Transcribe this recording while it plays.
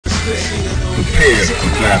Prepare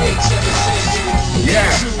for battle. Yeah,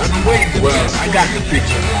 I've been waiting. Well, I got the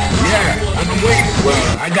picture. Yeah, I've been waiting.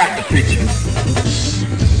 Well, I got the picture.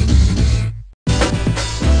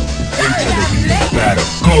 Enter the heat of battle.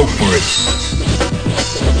 Go for it.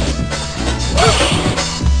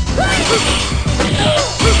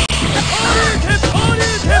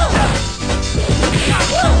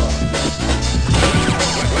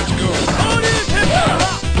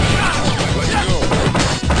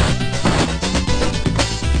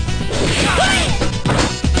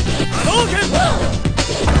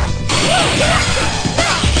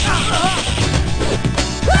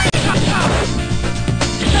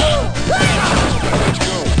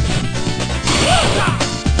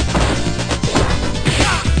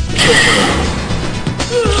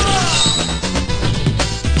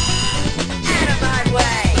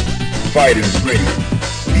 Fighters ready.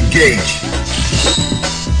 Engage.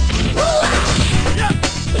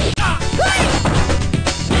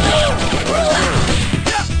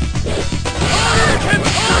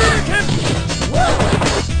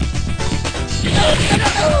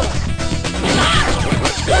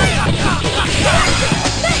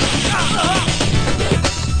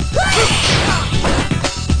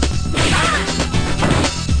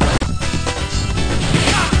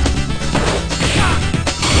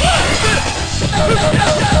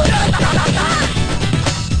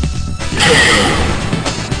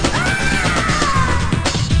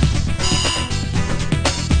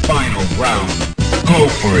 Final round. Go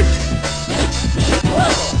for it.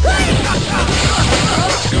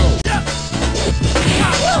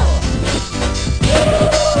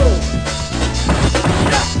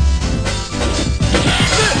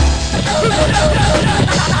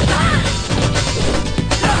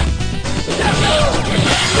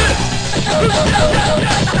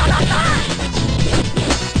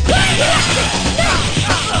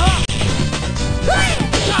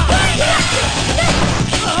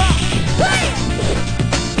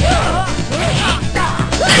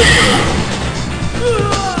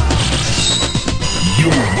 You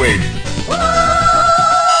win.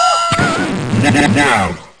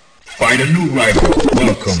 Now, find a new rival.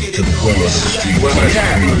 Welcome to the world of Street Fighter.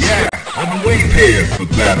 Yeah, I've been waiting. Prepare for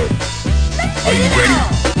battle. Are you ready?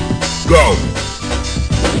 Go.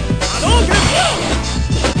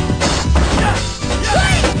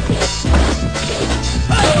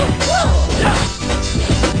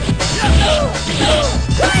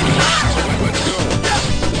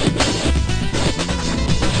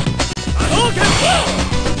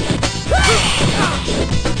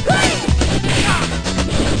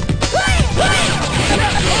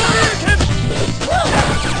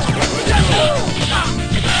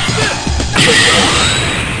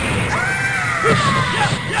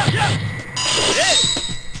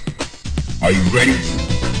 Are you ready?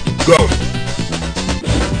 Go!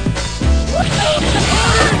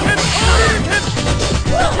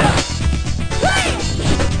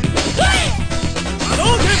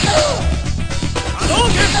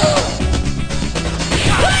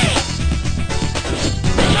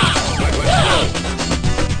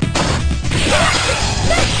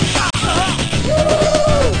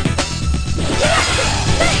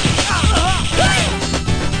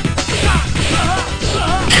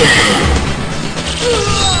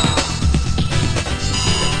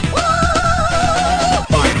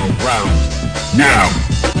 Now!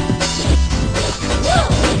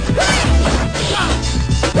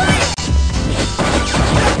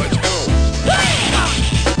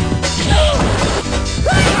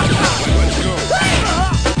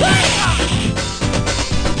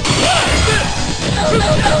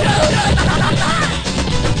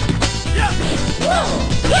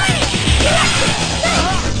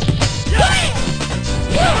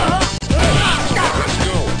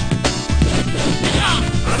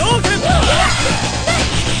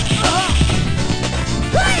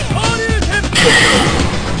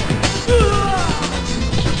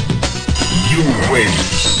 You win.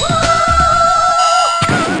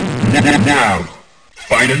 Now,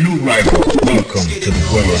 find a new rival. Welcome to the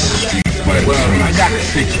world of Street Fighter. Well, I got the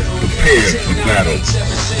picture. Prepare for battle.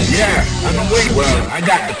 Yeah, I've been waiting. Well, I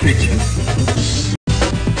got the picture.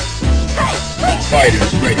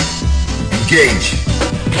 Fighters ready. Engage.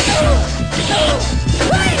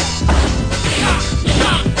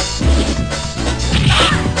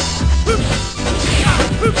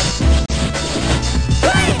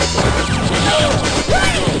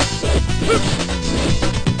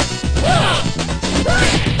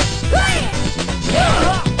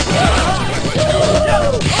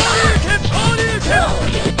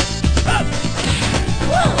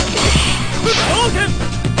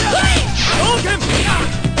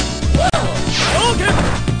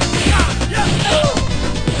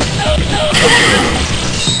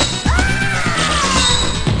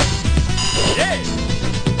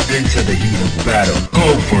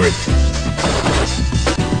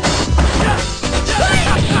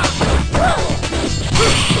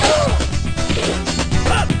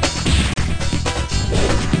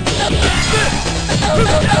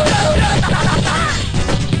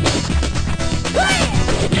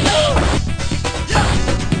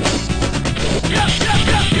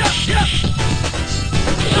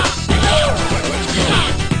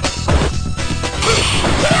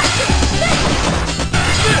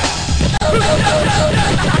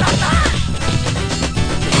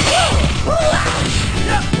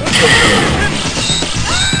 You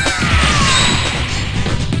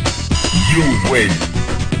win.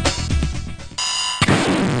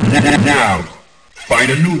 Now,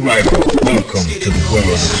 find a new rival. Welcome to the world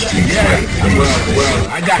of street fighting. Well,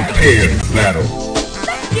 I got prepared for battle.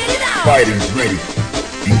 Fighters ready.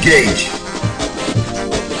 Engage.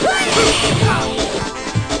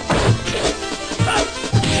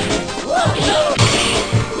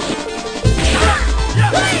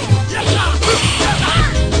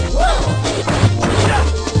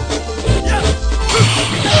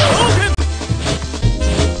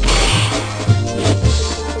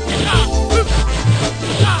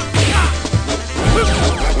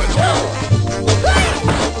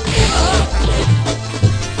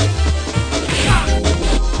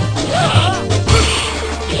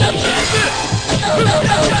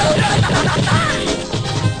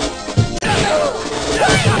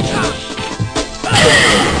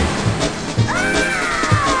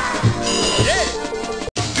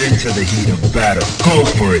 Into the heat of battle. Go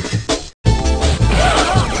for it.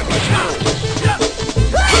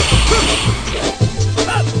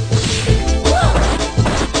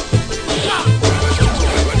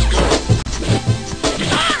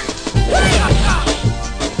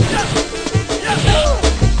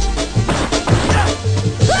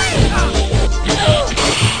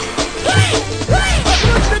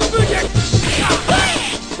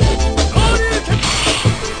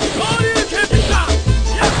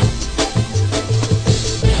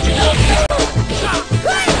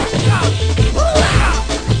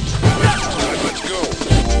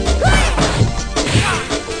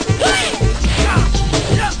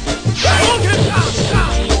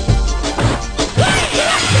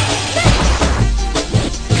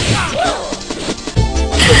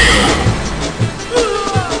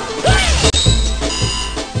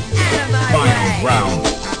 Round.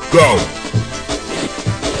 Go!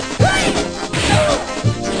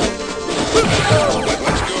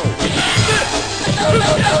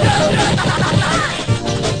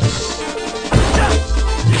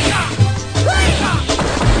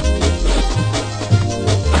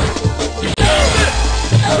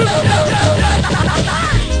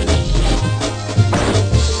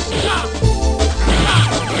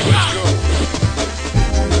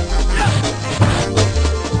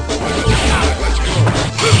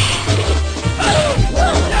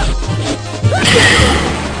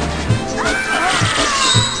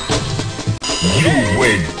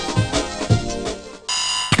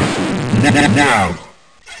 Now,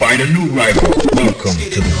 find a new rival. Welcome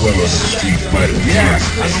to the world of street fighting. Yeah,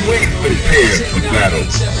 I've been waiting for this. Prepared for battle.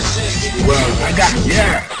 Well,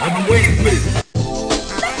 I've been waiting for this.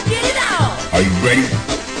 Let's get it out. Are you ready?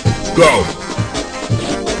 Go!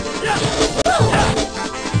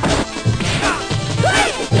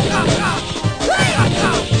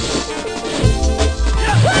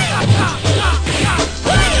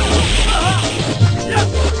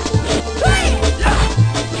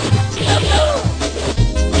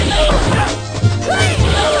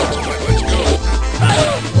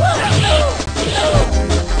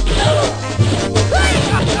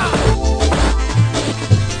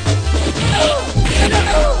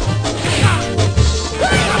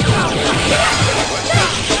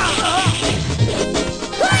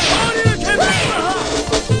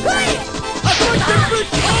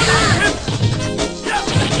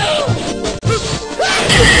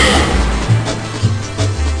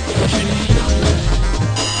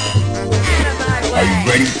 Are you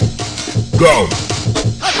ready? Go!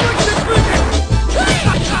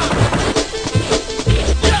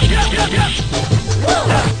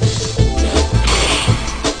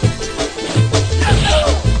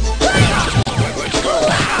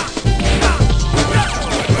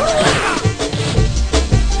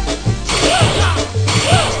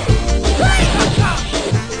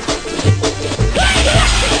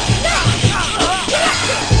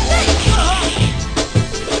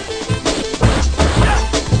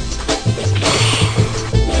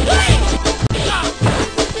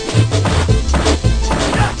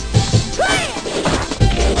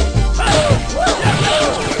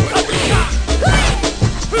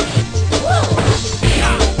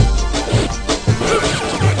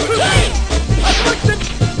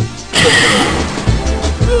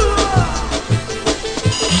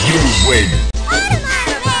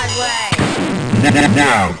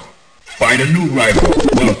 Now, find a new rival.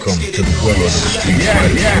 Welcome to the world of street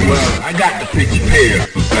fighting. Well, I got the pitch prepared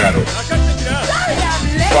for battle.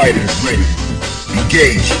 Fighters ready.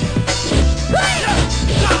 Engage.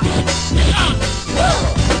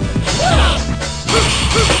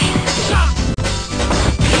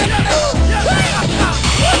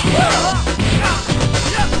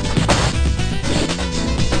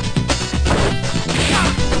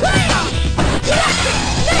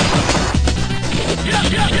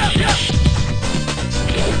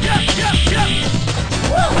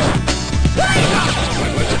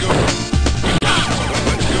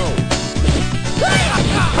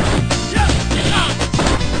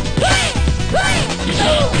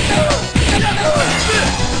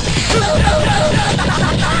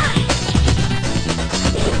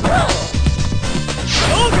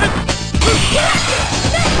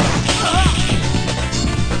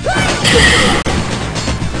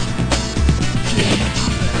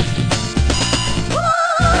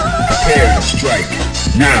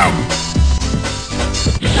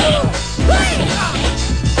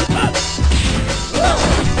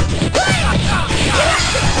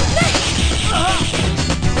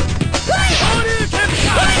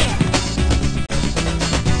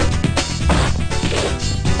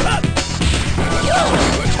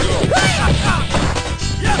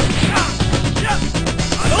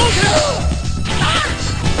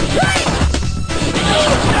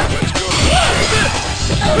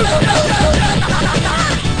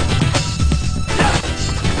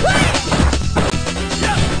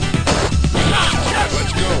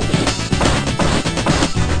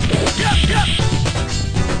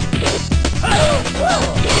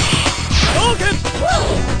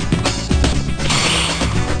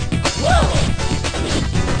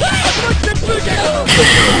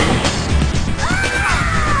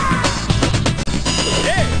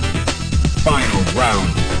 Final round,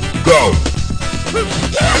 go!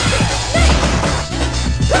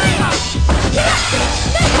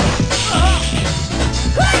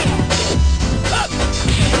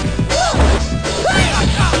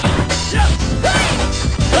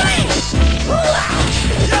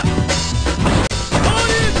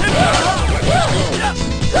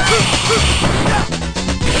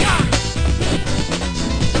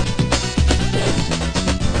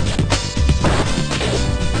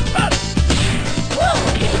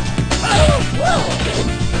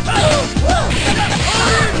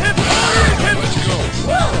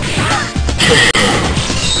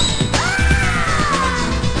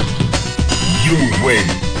 You win.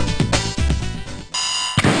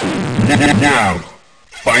 Now,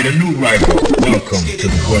 find a new rival. Welcome to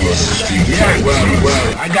the world of street fighting.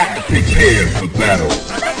 Well, I got to prepare for battle.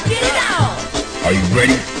 Let's get it out! Are you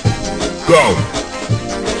ready? Go!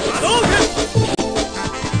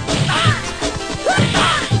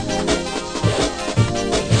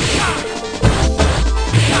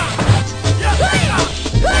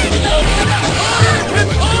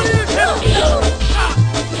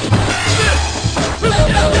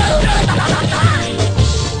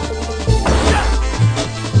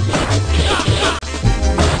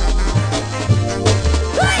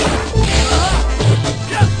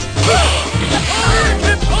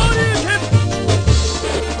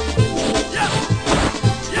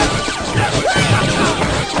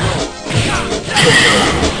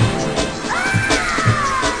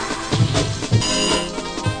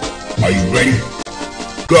 Are you ready?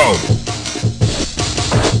 Go!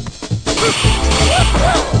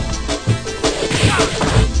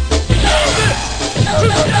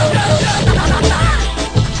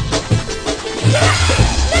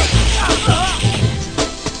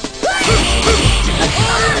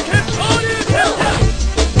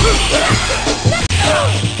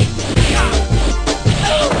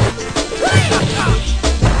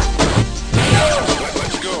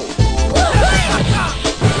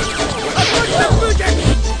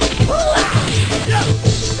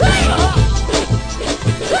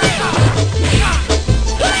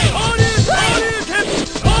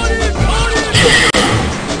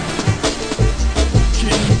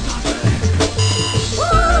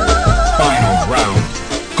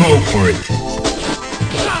 Go for it!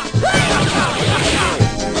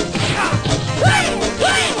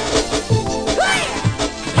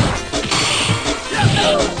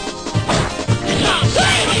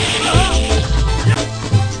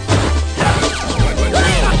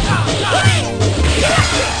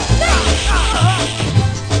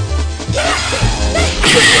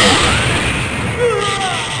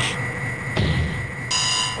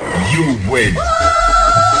 You win!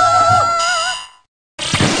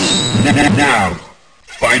 Now,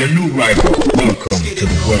 find a new rival. Welcome to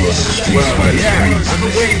the world of street fighting. I've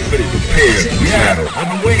been waiting for this. Prepare for battle. I've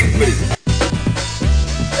been waiting for this.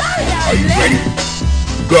 Are you ready?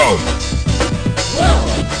 Go!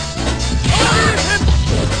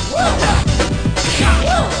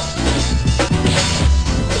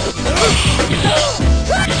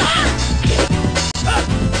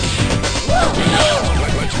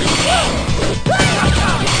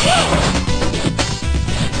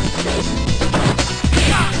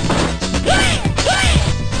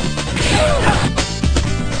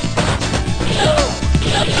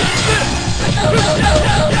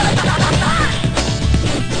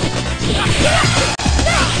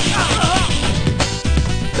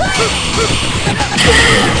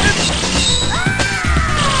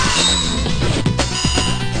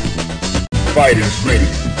 Fighters ready.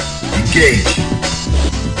 Engage.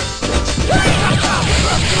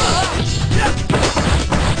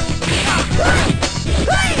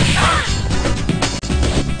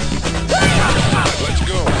 Let's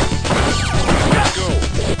go. Let's go.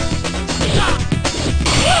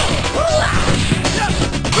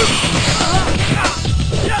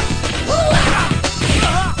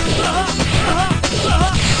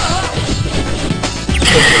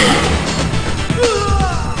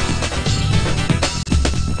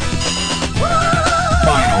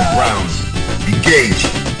 Engage.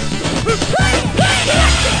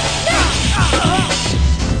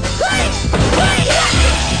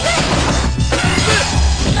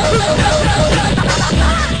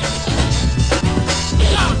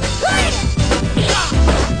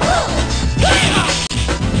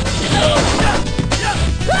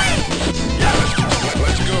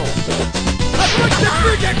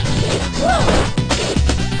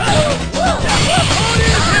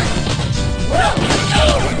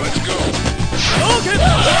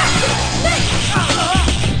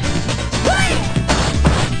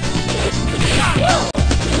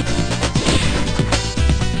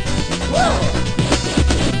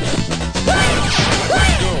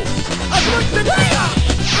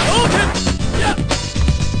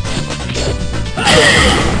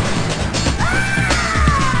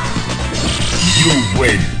 You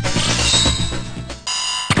win.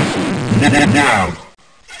 Now,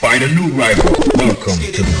 find a new rival. Welcome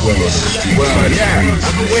to the world of Street Fighter.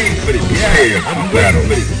 I've been waiting for this. I've been waiting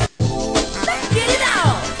for this. Let's get it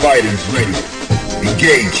out. Fighters ready.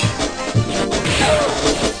 Engage.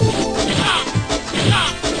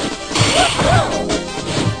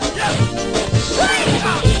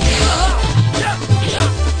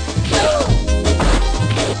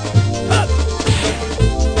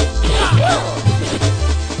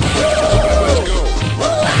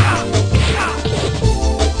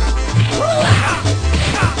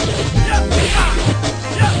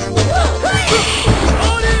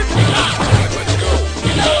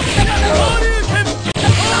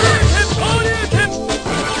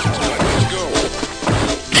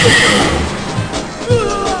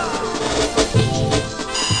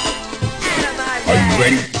 Are you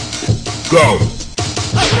ready? Go!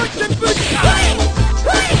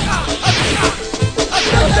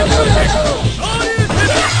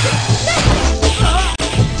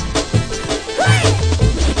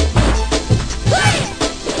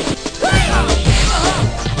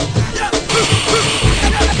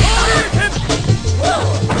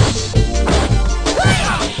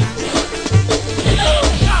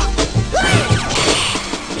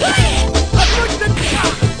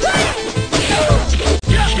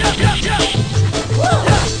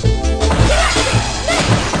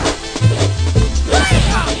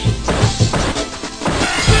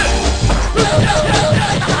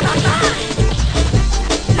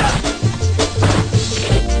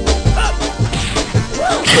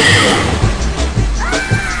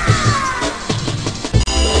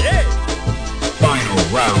 Final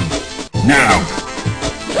round. Now.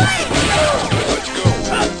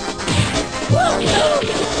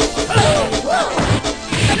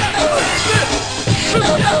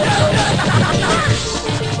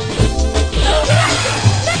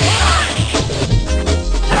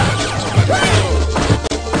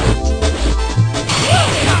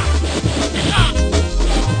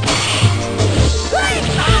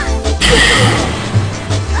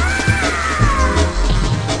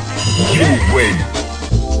 You win.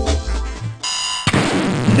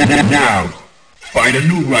 Now, find a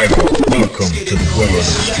new rival. Welcome to the world of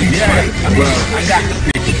Street Fighter. Well, I got to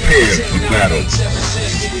be prepared for battle.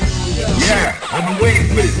 I've been waiting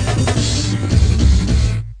for this.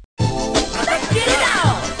 Let's get it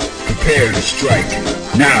out. Prepare to strike.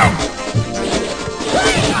 Now.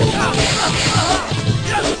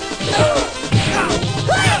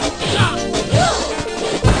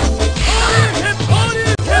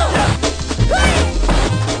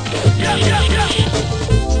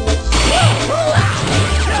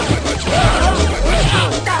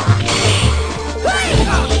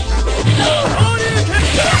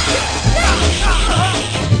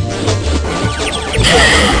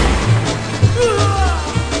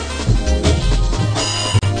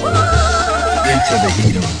 Into the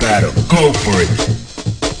heat of battle. Go for it.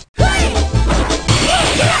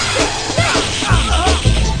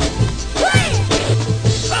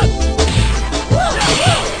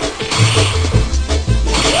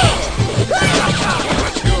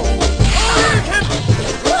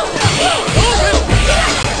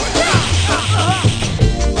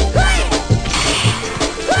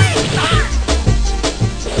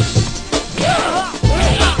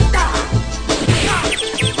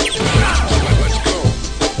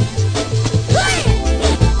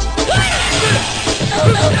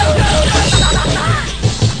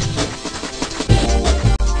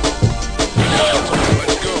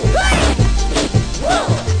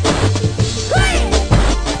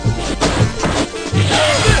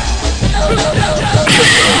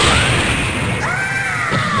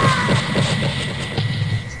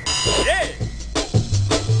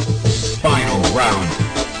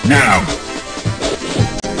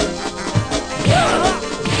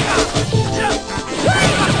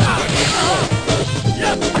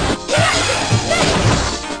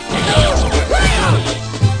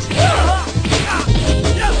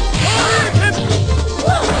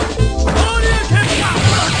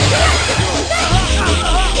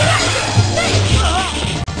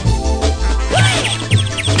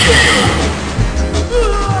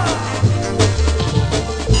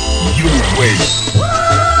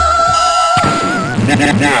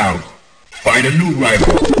 Find a new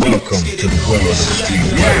rival. Welcome to the world of street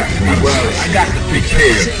fighting. Well, I got to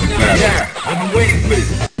prepare for battle. Yeah, I've been waiting for this.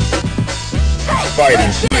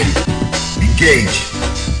 Fighters ready. Engage.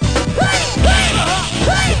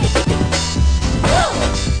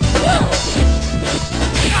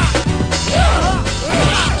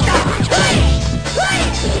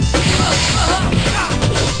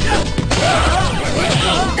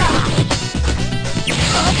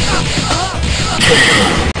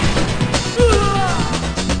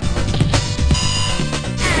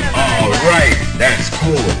 Alright, that's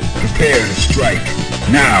cool. Prepare to strike.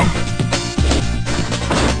 Now.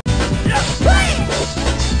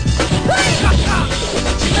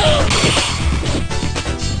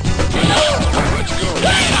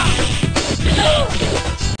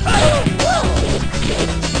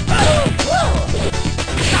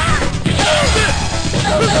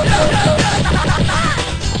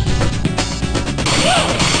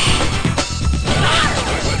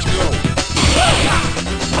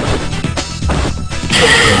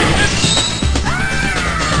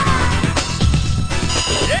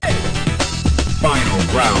 Final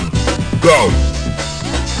round. Go!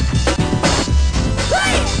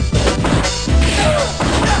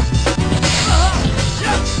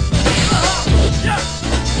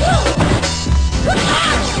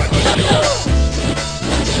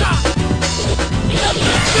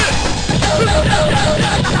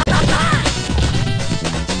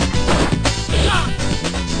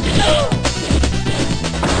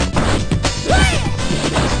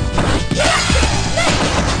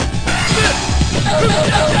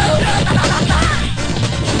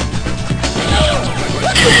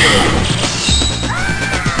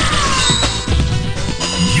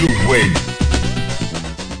 You win.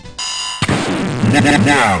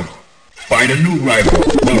 Now, find a new rival.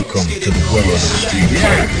 Welcome to the world of street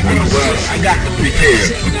fighting. Well, I got the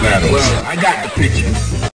picture for battle. Well, I got the picture.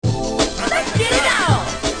 Let's get it on.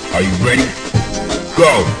 Are you ready?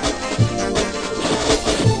 Go.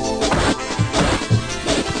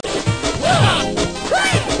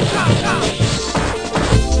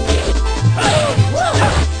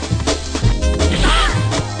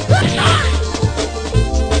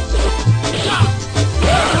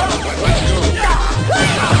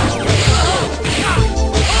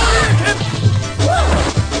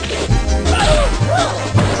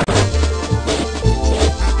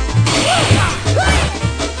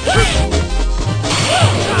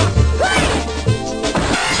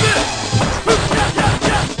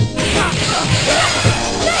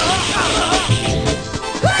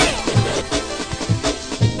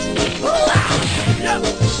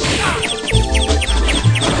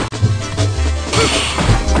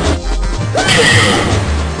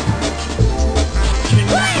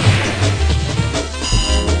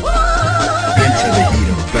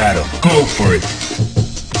 Go for it.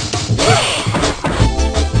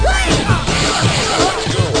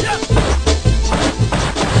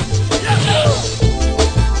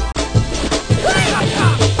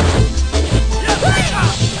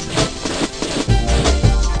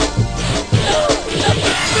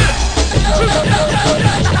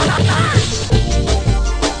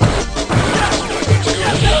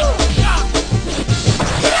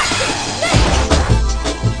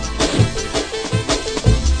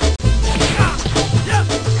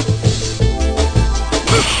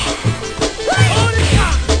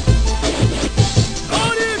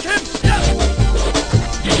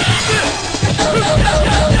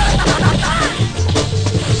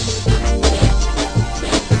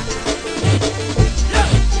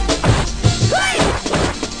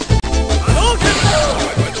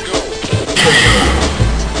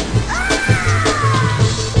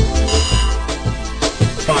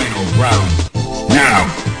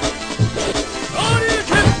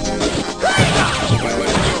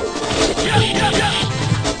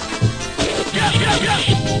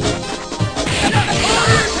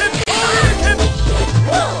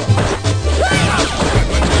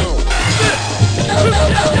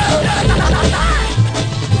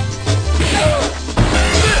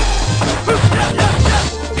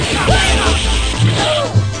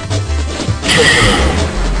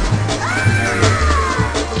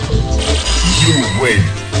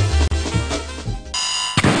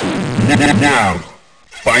 Now,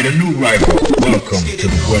 find a new rival. Welcome to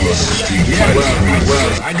the world of street fighting.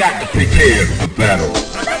 Well, I got the prepare for battle.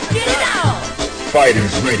 Let's get it on.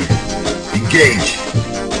 Fighters ready. Engage.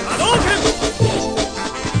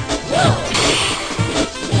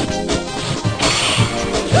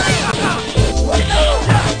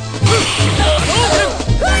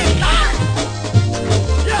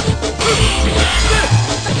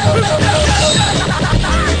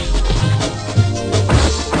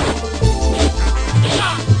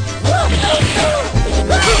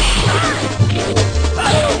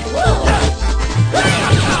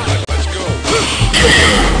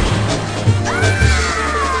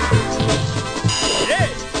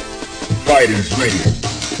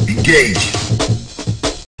 Engage.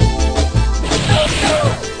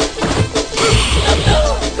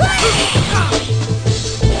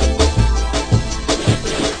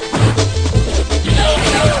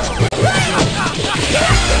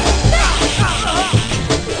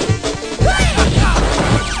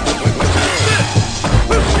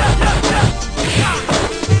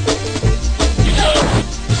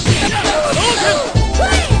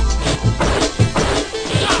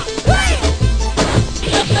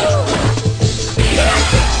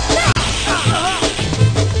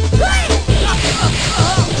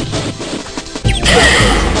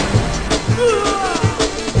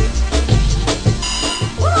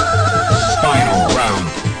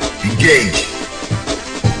 Engage.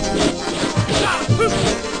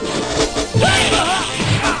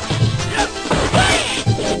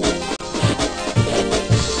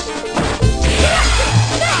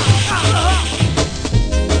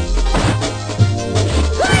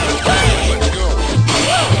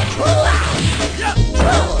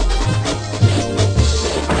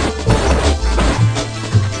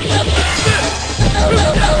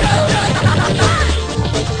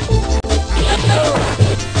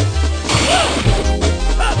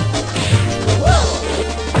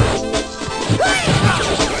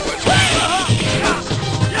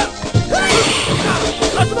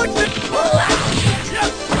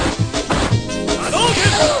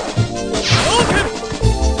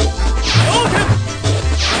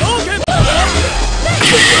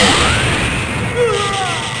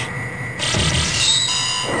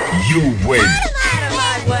 You win.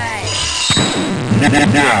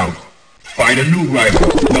 Now, find a new rival.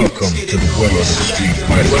 Welcome to the world of Street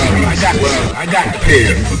Fighter 3. I got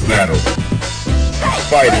prepared for battle.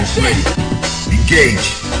 Fighters ready. Engage.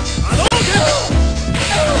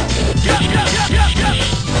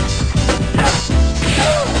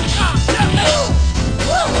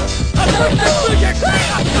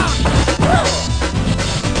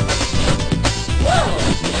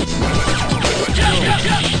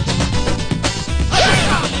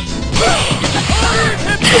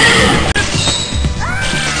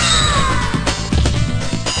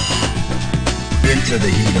 Into the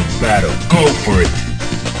heat of battle. Go for it.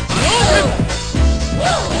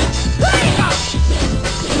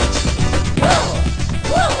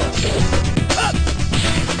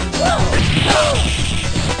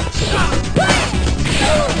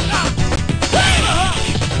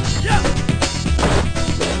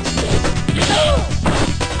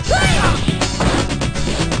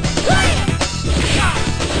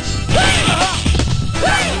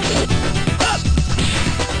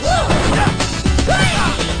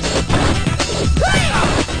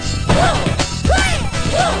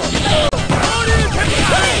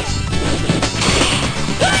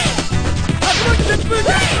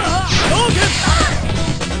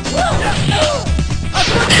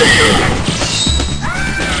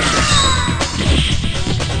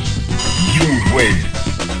 You win.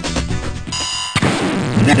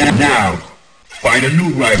 Now, find a new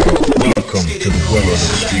rival. Welcome to the world of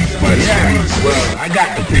Street Fighter 3. Well, I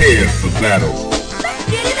got prepared for battle.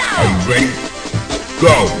 Are you ready?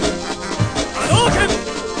 Go!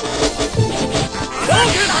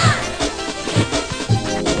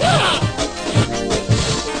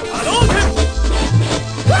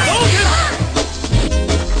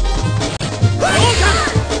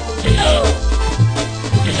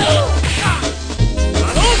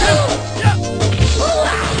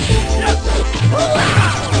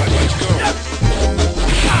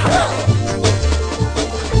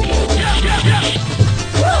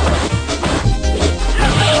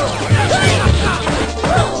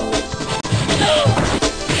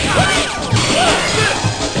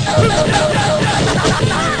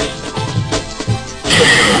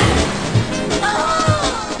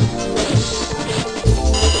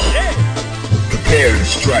 Prepare to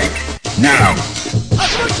strike. Now!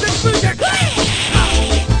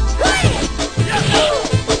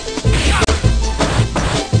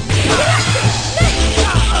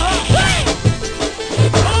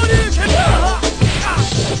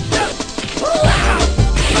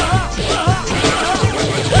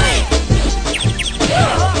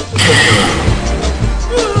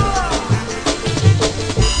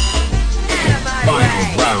 Final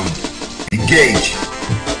round. Engage.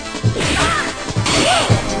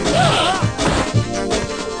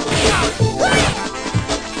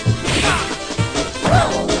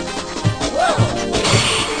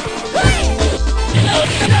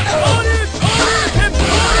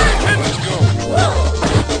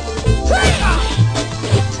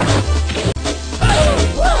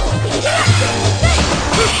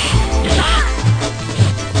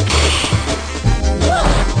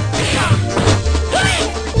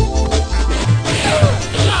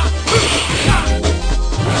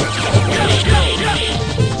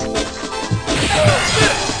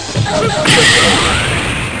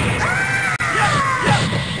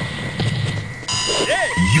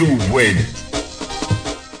 You win.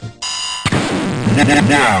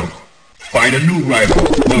 Now, find a new rival.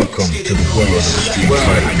 Welcome to the world of street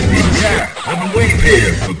fighting. Yeah, I've been waiting.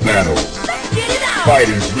 Prepare for battle.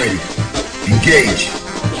 Fighters ready. Engage.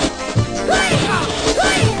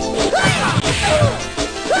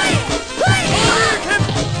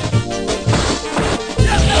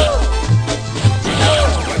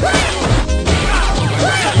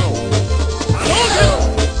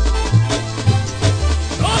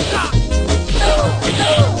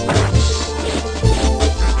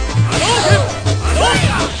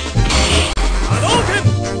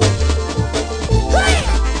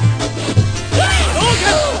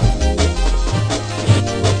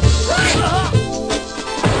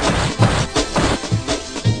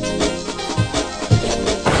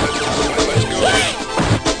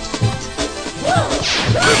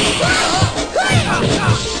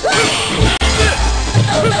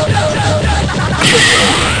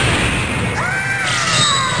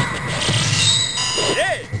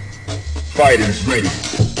 Fighters ready.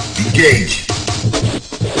 Engage.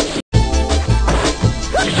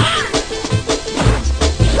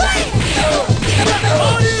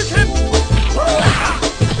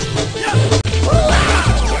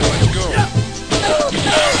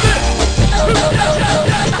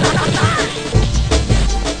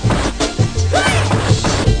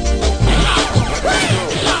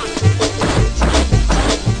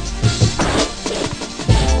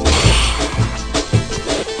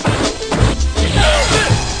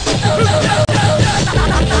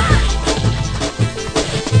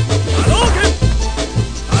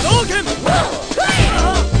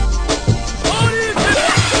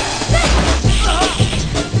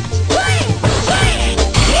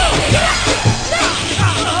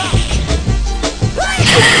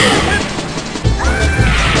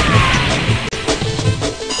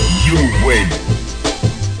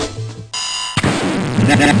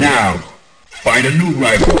 Now, find a new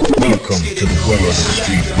rival. Welcome to the world of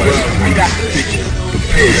street fighting. I got the picture.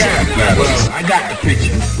 Prepare for battle. I got the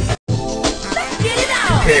picture.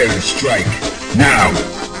 Prepare to strike. Now.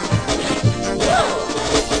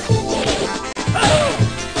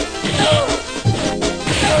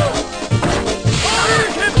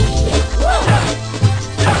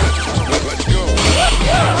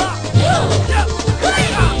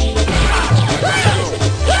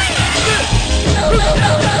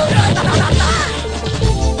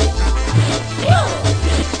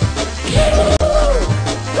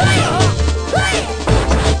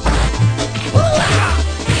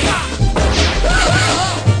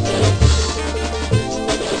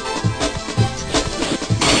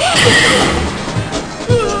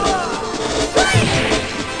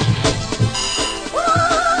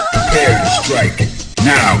 Prepare to strike.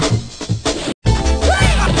 Now.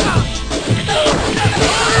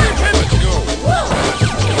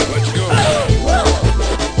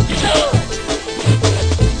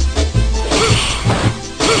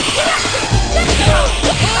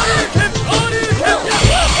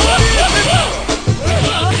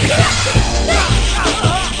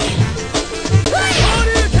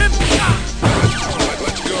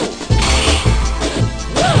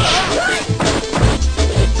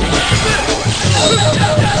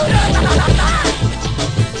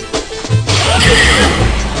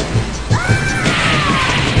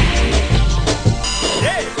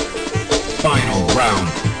 Final round.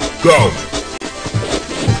 Go!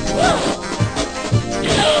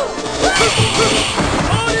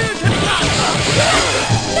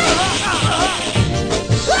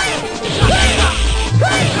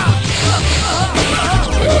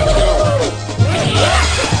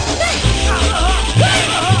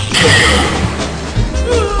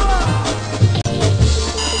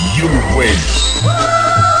 You win.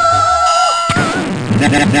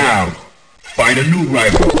 Now, find a new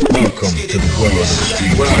rival. Welcome to the world of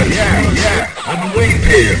street fighting. Yeah, I've been waiting.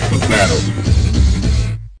 Prepare for battle.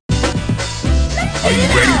 Are you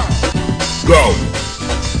ready? Go!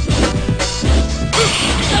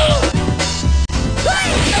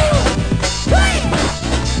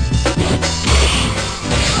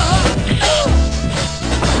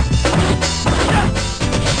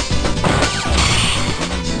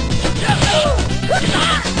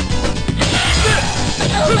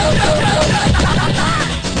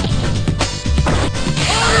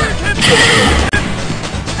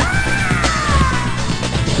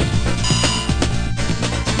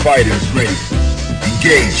 Fighters ready.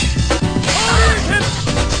 Engage.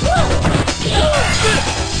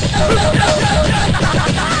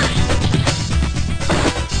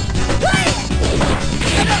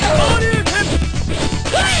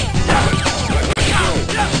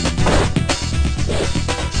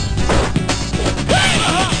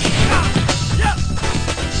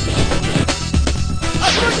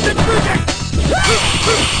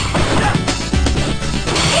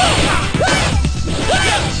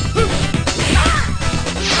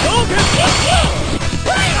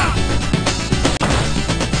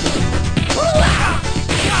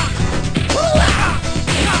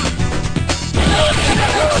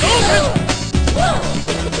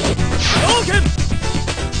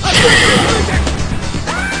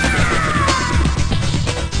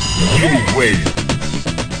 win.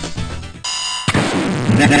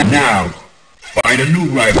 Now, find a new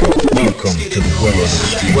rival. Welcome to the world of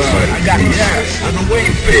street fighting. I got it. Yeah, I've been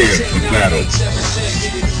waiting for battle.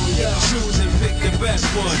 Choose and pick the best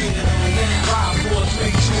one. 5, 4, 3,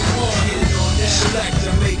 2, 1. Select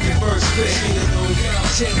and make your first pick.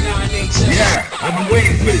 10, 9, 8, 7. Yeah, I've been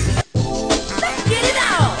waiting for this. Let's get it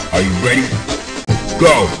on. Are you ready?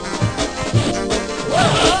 Go.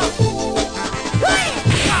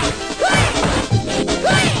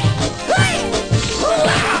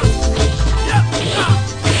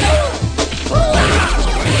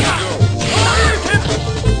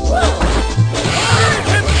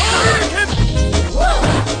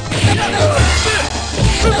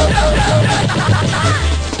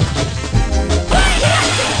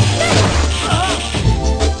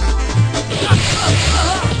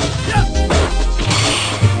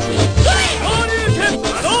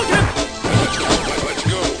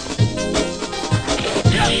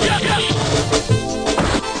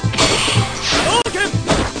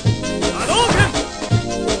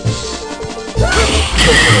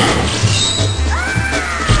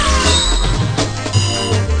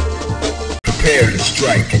 Prepare to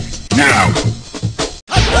strike. Now.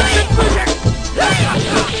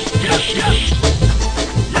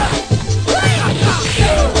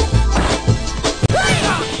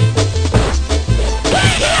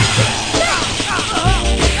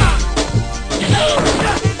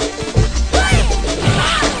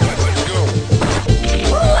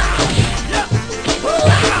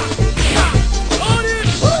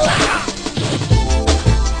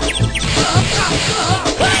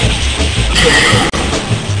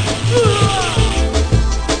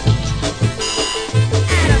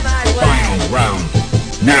 Final round.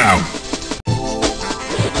 Now.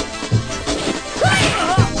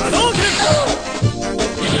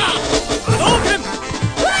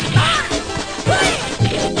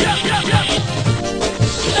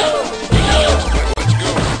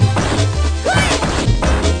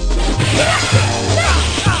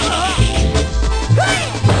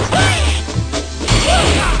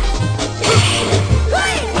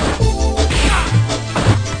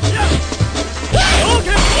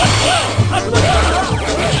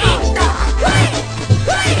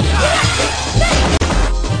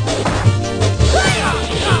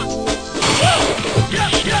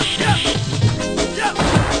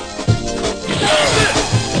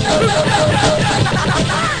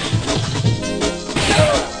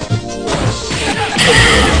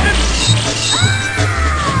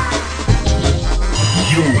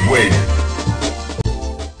 You win.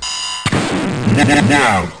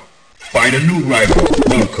 Now, find a new rival.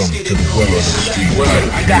 Welcome to the world of street fighting.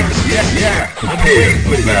 I got it. Yeah. Prepare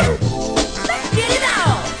for battle. Let's get it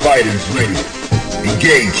on. Fighters ready.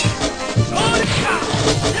 Engage.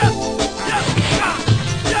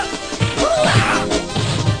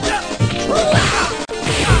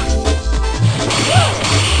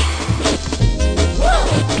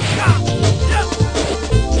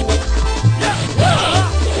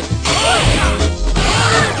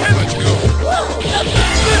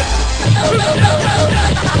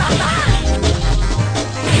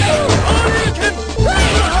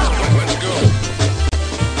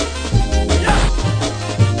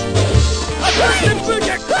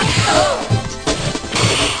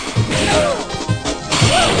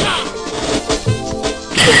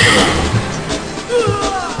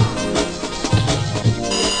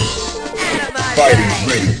 Fighters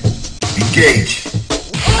ready. Engage.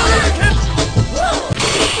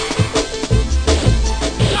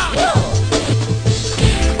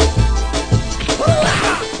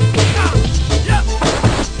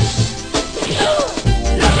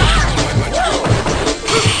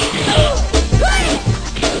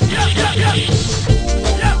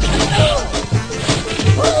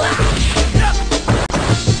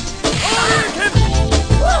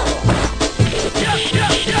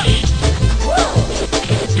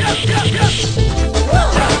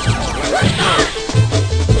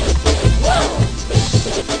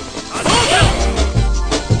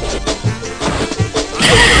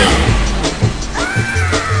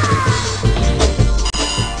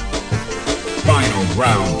 Final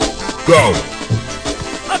round. Go.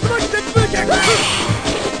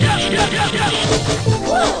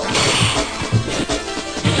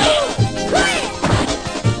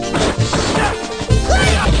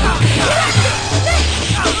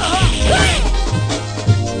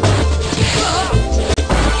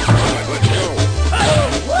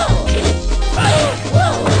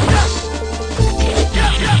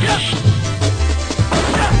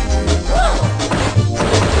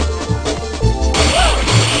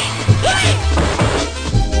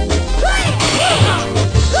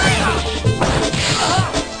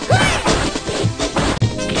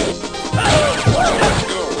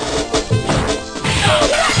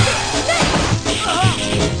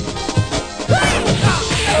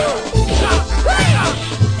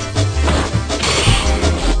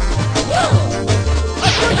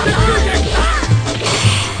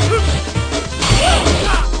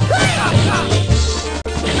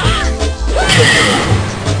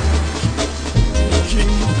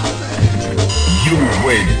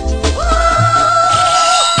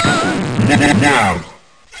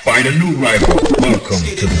 Find a new rival. Welcome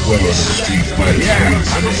to the world of street fighting.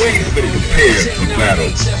 I've been waiting for it. Prepare for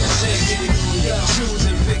battle. Choose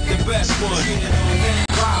and pick the best one.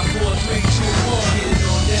 5, 4, 3, 2,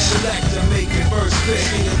 1. Select and make your first pick.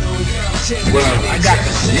 Well, I got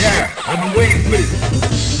this. Yeah, I've been waiting for it.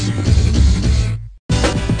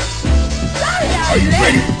 Are you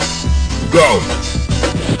ready? Go!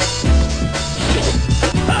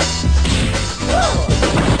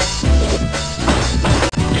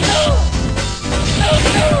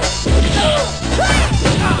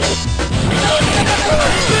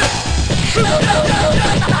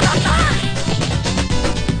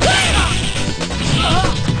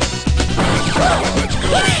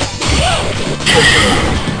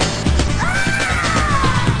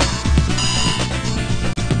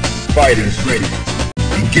 Fighters ready.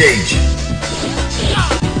 Engage.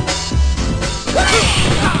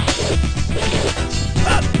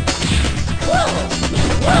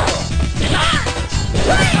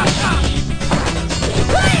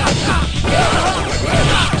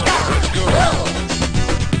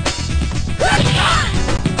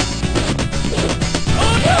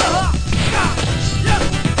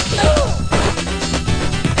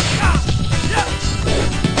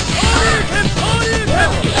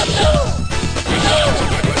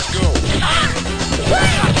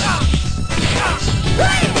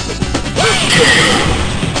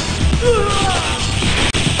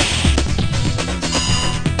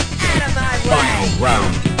 Final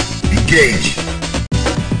round. Engage.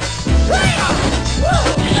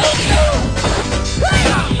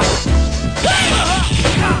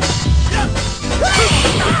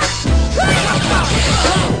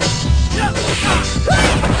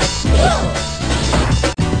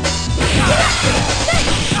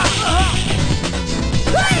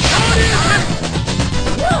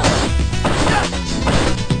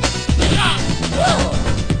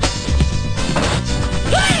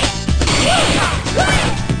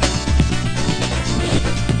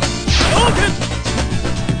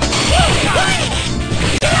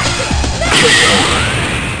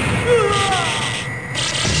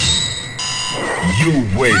 You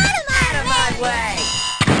win. Out of my way!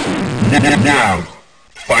 Now,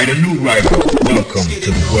 find a new rival. Welcome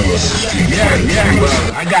to the world of street fighting.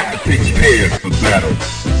 Well, I got the pitch prepared for battle.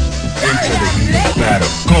 Enter the heat of battle.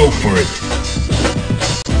 Go for it.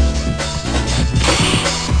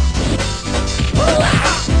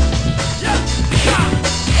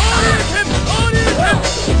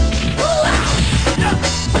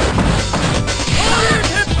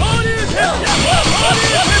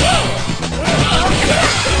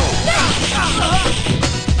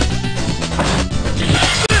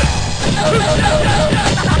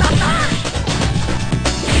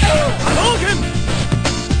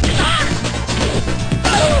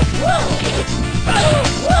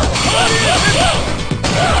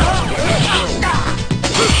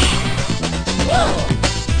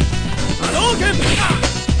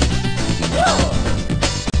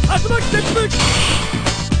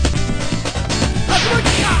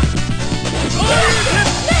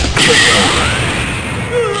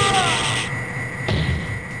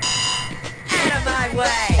 Out of my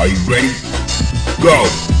way! Are you ready? Go!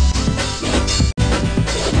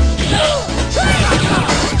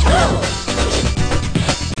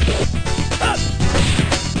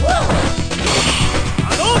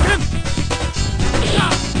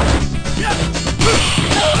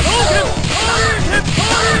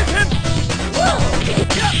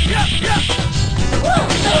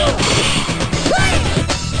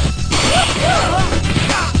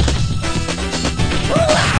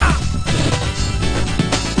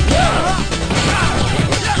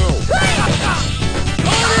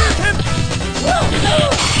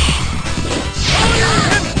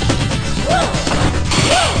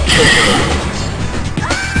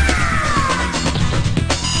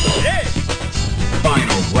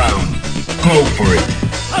 Final round. Go for it.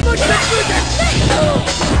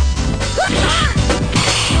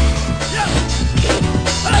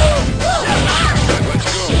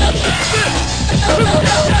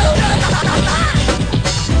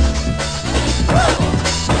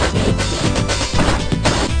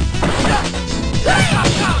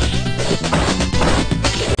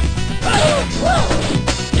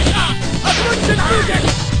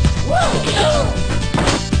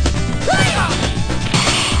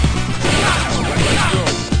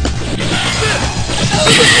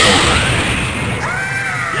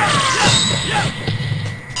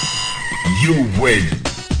 You win.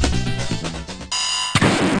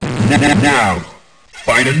 Now,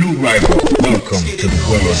 find a new rival. Welcome to the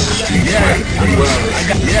world of street fighting.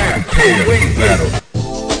 Prepare for battle.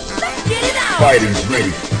 Get it out! Fighters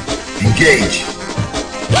ready. Engage.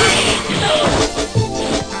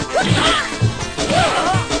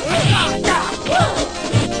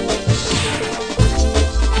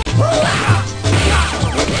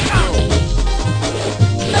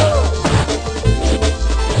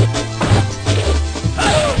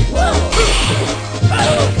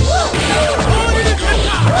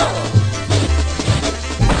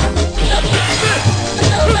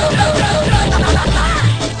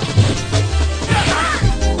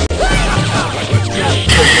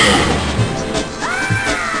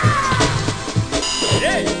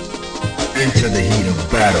 Into the heat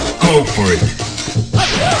of battle. Go for it.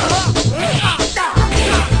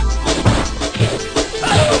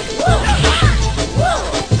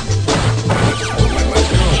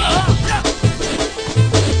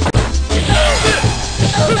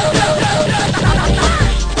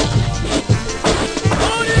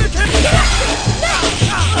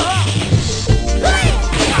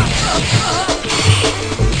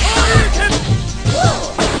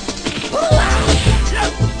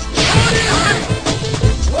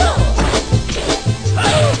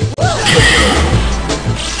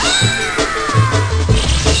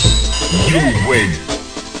 You win.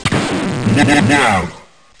 Now,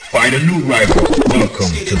 find a new rival.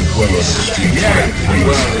 Welcome to the world of street fight.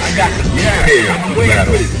 I got the prepare for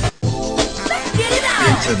battle.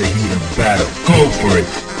 Into the heat of battle. Go for it.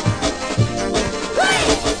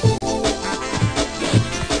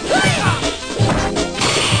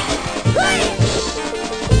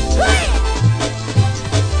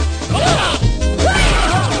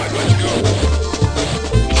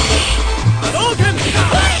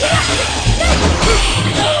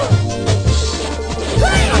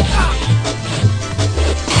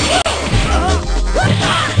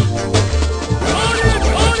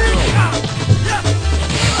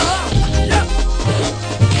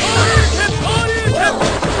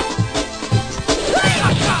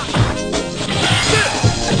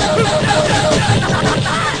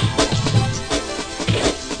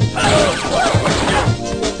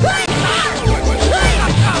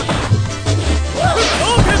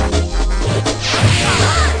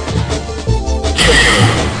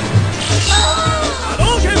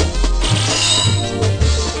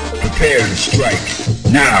 Prepare to strike.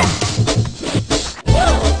 Now.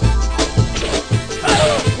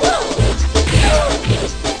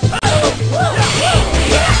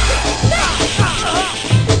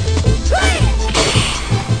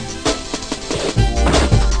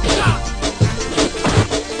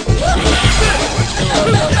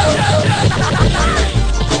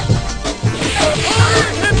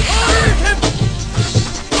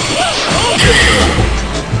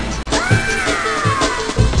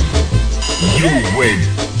 You win.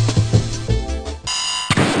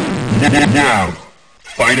 Now,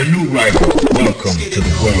 find a new rival. Welcome to the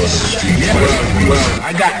world of street fight.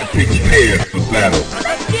 I got the picture prepared for battle.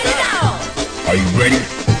 Are you ready?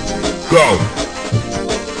 Go.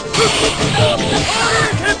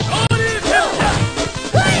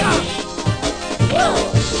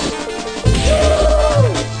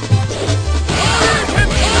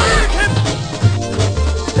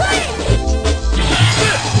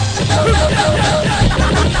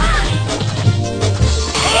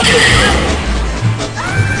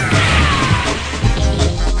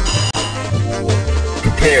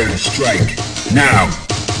 Prepare to strike. Now.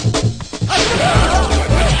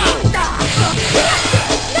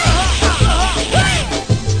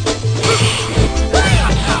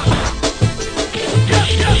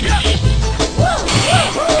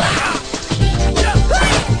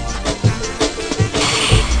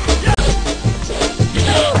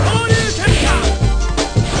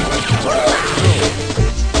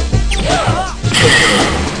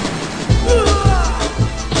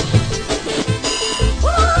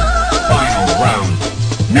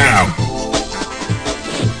 Now.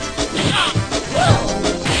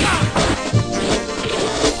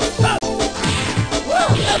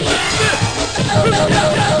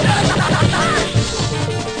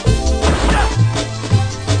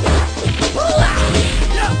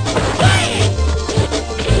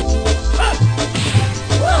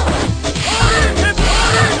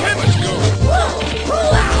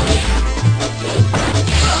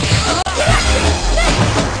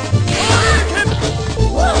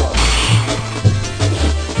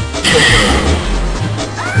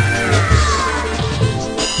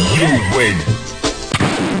 You win.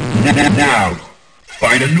 Now,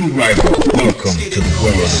 find a new rival. Welcome to the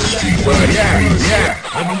world of street fight. Yeah,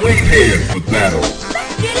 I'm waiting here for battle.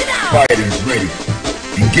 Fighters ready.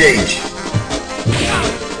 Engage.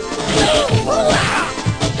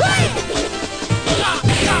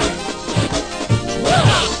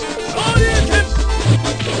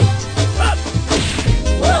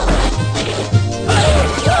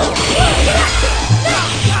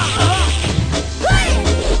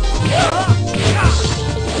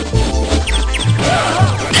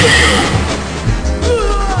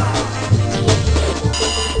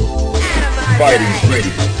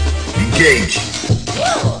 Engage.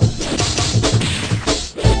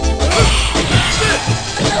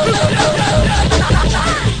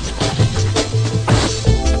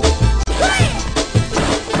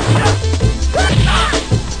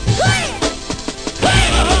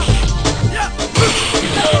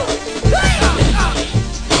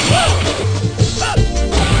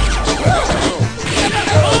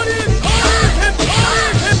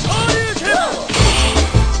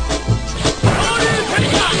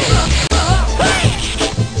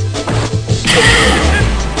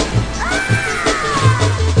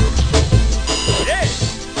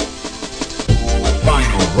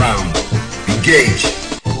 Engage.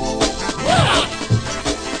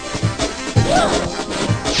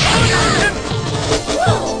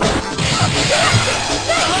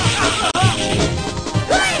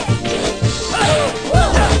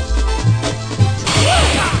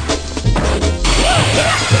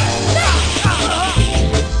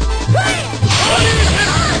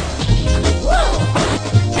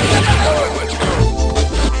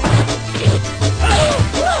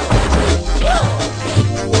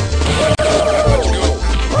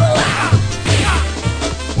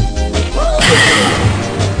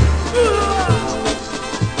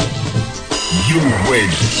 You win.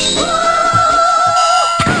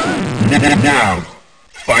 Now,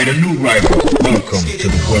 find a new rival. Welcome to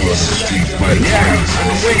the world of the street fighting. I'm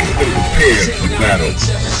waiting for the prepared for battle.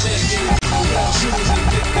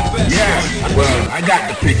 Yeah, well, I got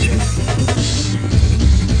the picture.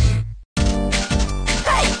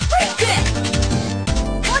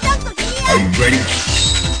 Are you ready?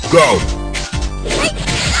 Go!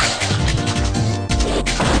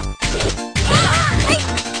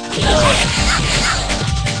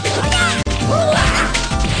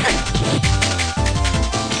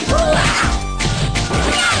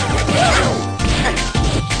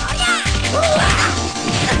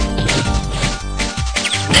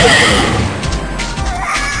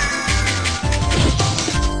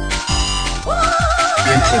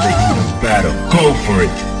 Into the heat of battle. Go for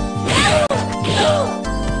it!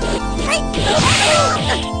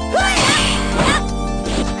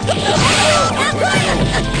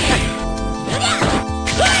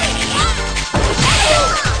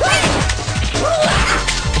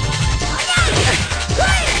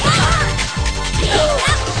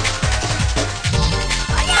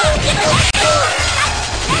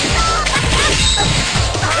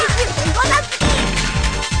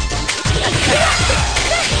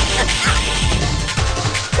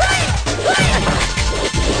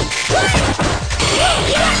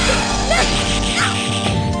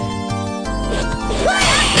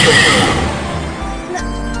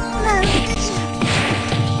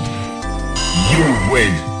 You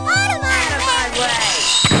win.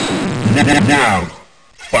 Now,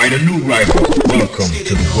 find a new rival. Welcome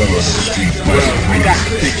to the world of the street fighting. I got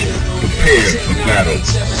the picture. Prepared for battle.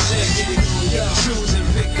 Choose and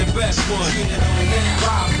pick the best one.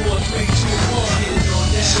 5, 4, 3, 2,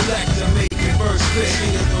 1. Select and make your first pick.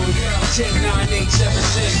 10, 9, 8, 7,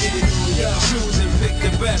 6. Choose and pick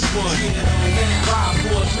the best one.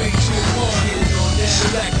 5, 4, 3, 2, 1.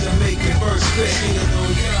 Select and make your first pick.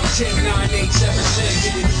 10, 9, 8, 7,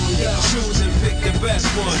 6. Choose and pick the best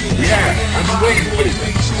one. Yeah, I'm waiting for it.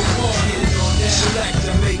 Select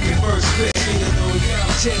and make your first pick.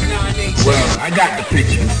 10, 9, 8, 7. Well, I got the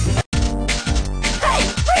picture.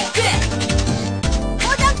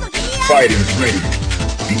 Fighters ready.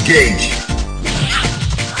 Engage.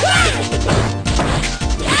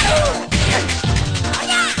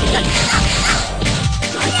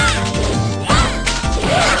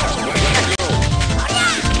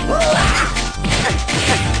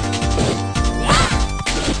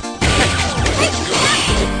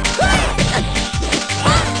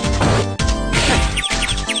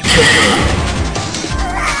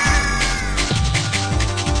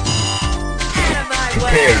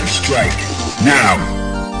 Prepare to strike. Now.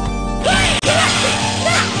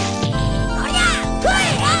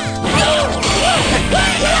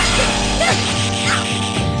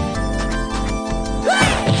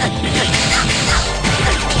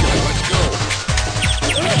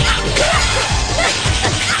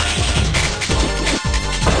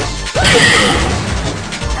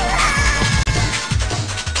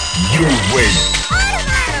 You win. Out of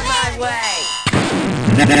my way.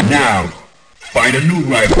 Now, find a new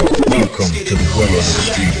rival. Welcome to the world of the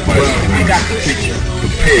street fighting. I got the picture.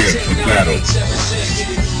 Prepared for battle.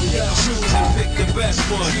 Choose and pick the best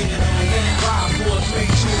one. 5, 4, 3,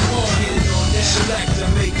 2, 1. Select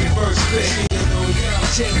and make your first pick.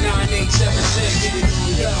 10, 9, 8, 7, 6.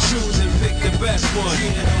 Choose and pick the best one.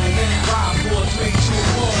 5, 4, 3, 2,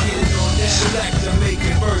 1. Select and make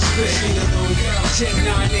your first pick. 10,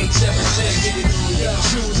 9, 8, 7, 6. Get it on down.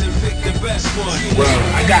 Choose and pick the best one. Well,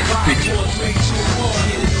 I got the picture. 5, 4, 3, 2, 1.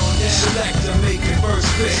 Get it on down. Select to make your first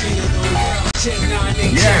pick. Get it on down. 10, 9, 8,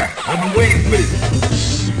 7. Yeah, I've been waiting for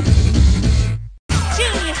this.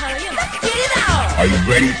 Get it out! Are you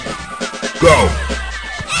ready? Go!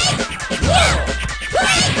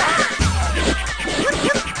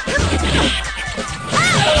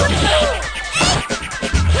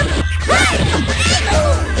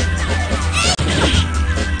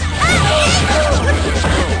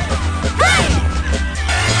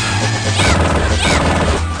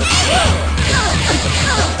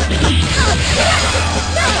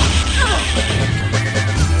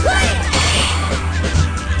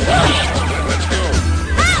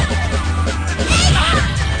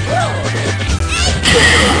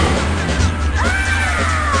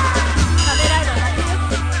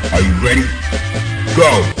 Are you ready?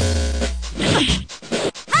 Go!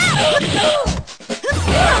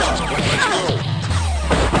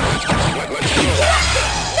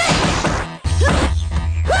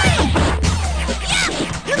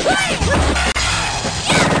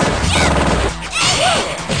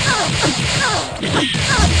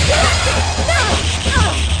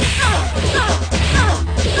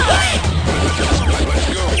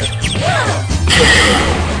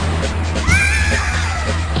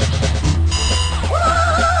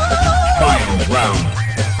 Final round.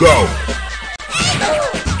 Go!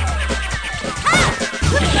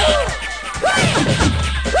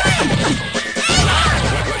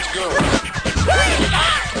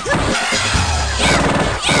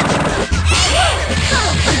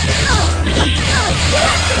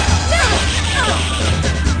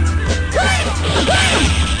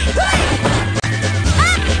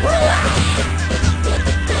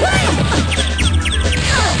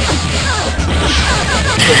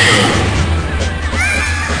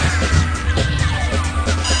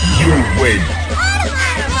 You win. Out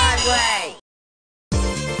of my way!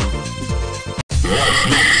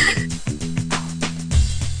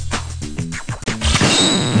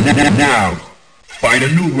 Now, find a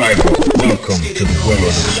new rival. Welcome to the world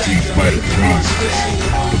of Street Fighter 3.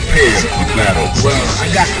 Prepare for battle. Well, I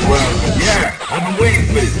got the well. Yeah, I've been waiting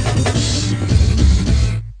for this.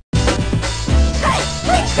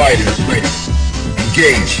 Fighters ready.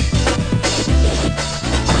 Engage.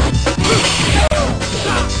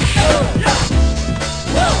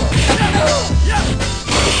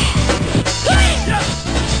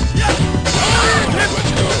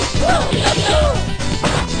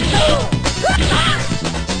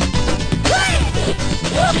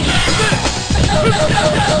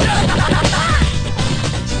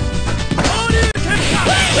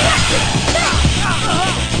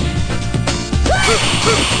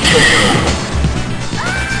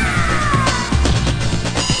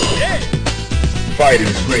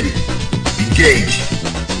 Fighters ready. Engage.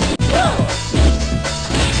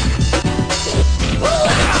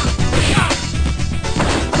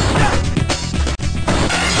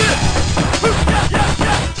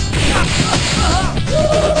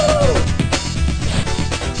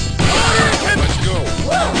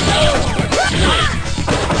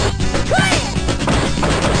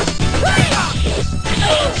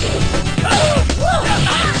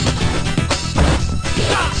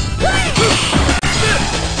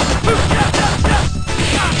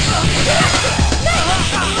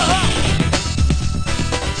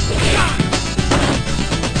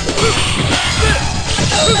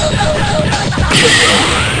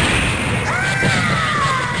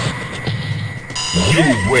 You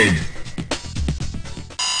win.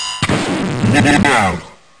 Now,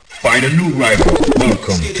 find a new rival.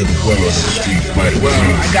 Welcome to the world of Street Fighter 3. Well,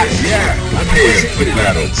 I got prepare for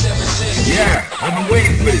battle. Yeah, I've been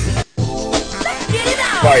waiting for this. Get it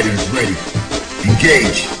out! Fighters ready.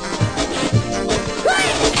 Engage.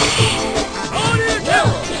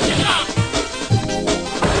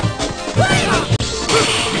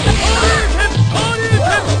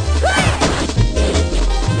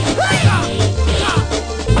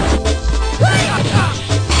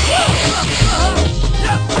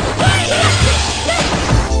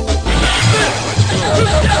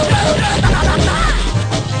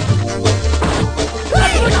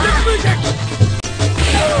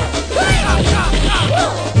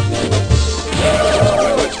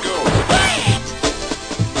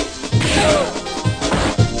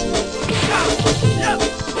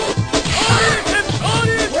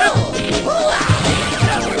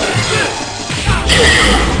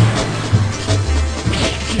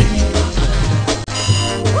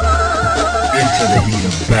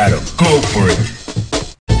 Battle. Go for it.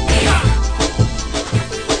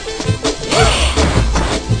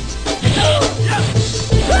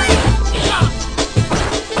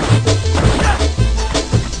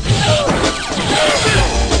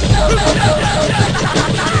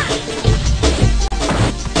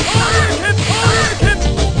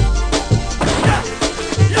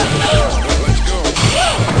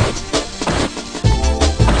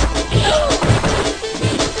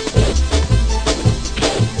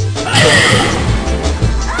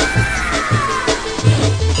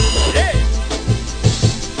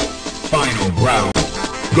 Final round.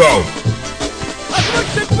 Go!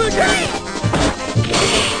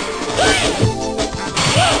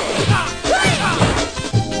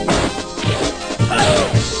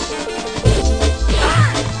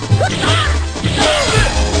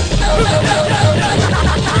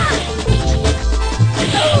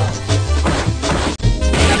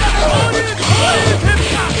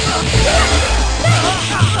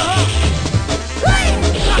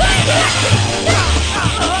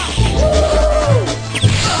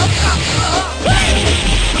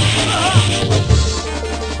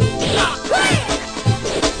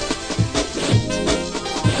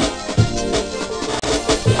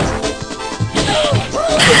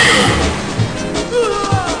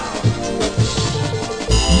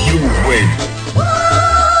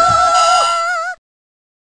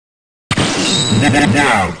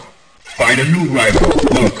 Now, find a new rival.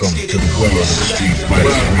 Welcome to the world of the street fighter.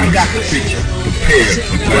 I got the picture. Prepare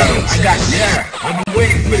for battle. I got it. Yeah, I've been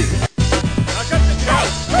waiting for this.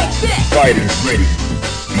 Fighters ready.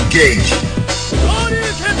 Engage.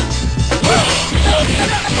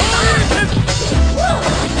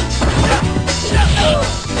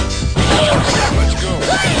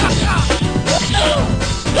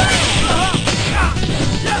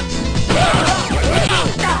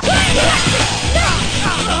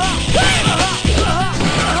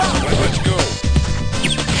 Let's go.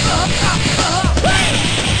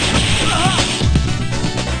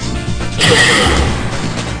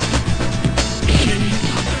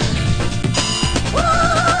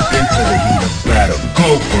 Into the heat of battle.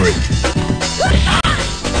 Go for it. Let's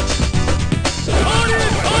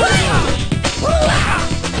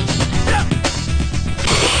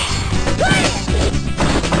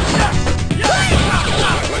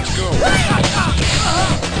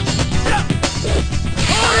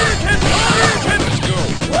go.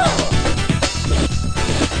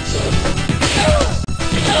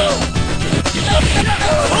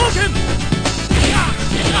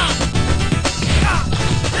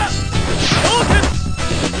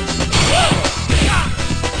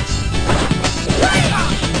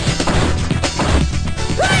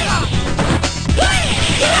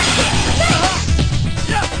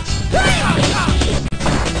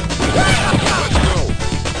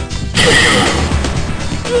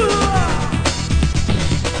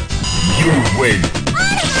 You win.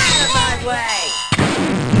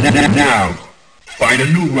 Now, find a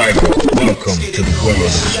new rival. Welcome to the world of the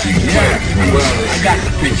street fighter. Well, I got the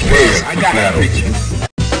picture. I got the picture.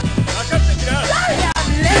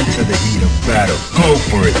 Into the heat of battle. Go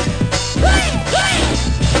for it.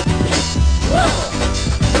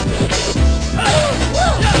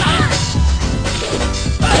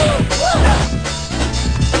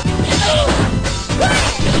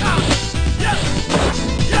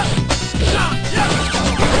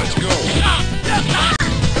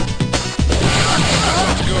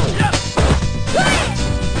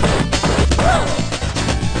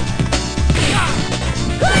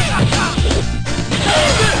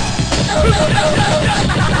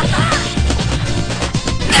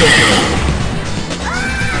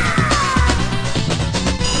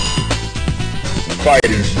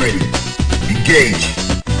 Fighters ready. Engage.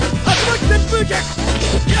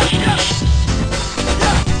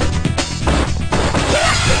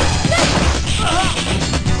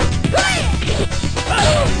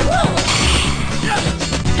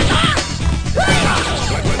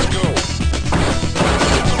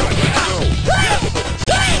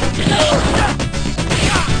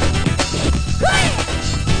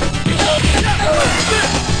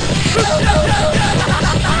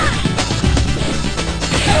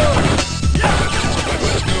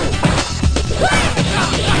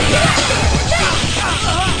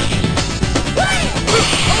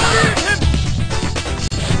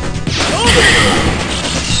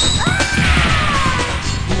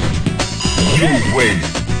 You win.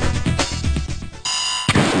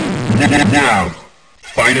 Now,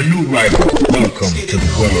 find a new rival. Welcome to the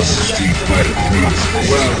world of the street fighter.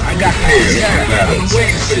 Well, I got paid. Yeah, I've been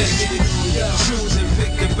waiting for this. Choose and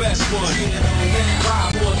pick the best one.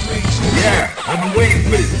 5, 4, 3, 2. Yeah, I've been waiting for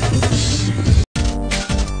this.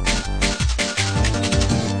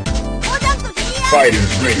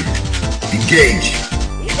 Fighters ready. Engage.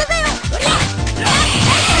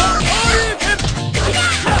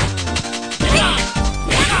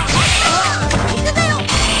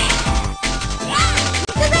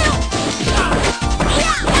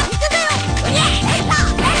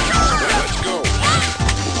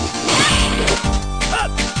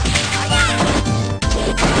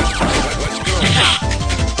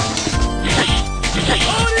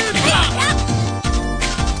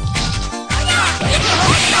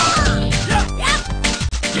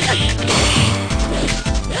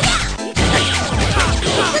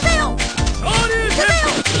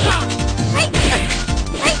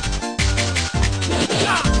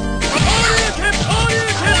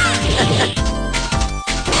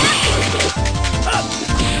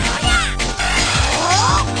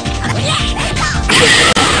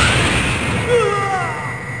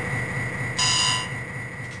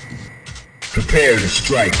 Prepare to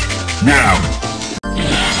strike. Now.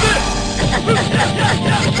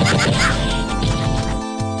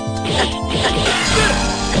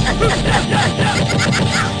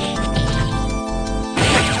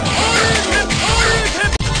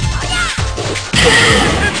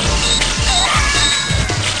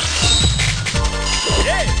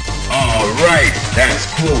 Alright, that's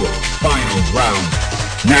cool. Final round.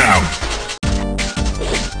 Now.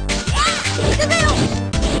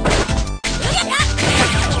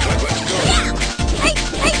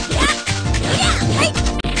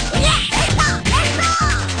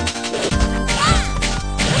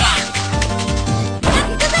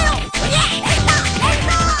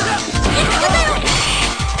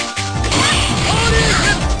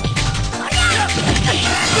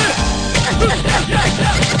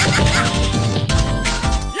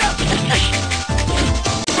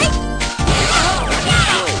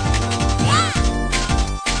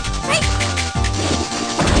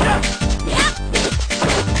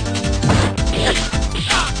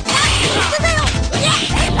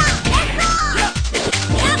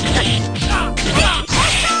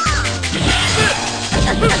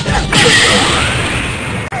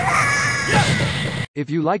 If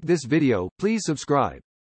you like this video, please subscribe.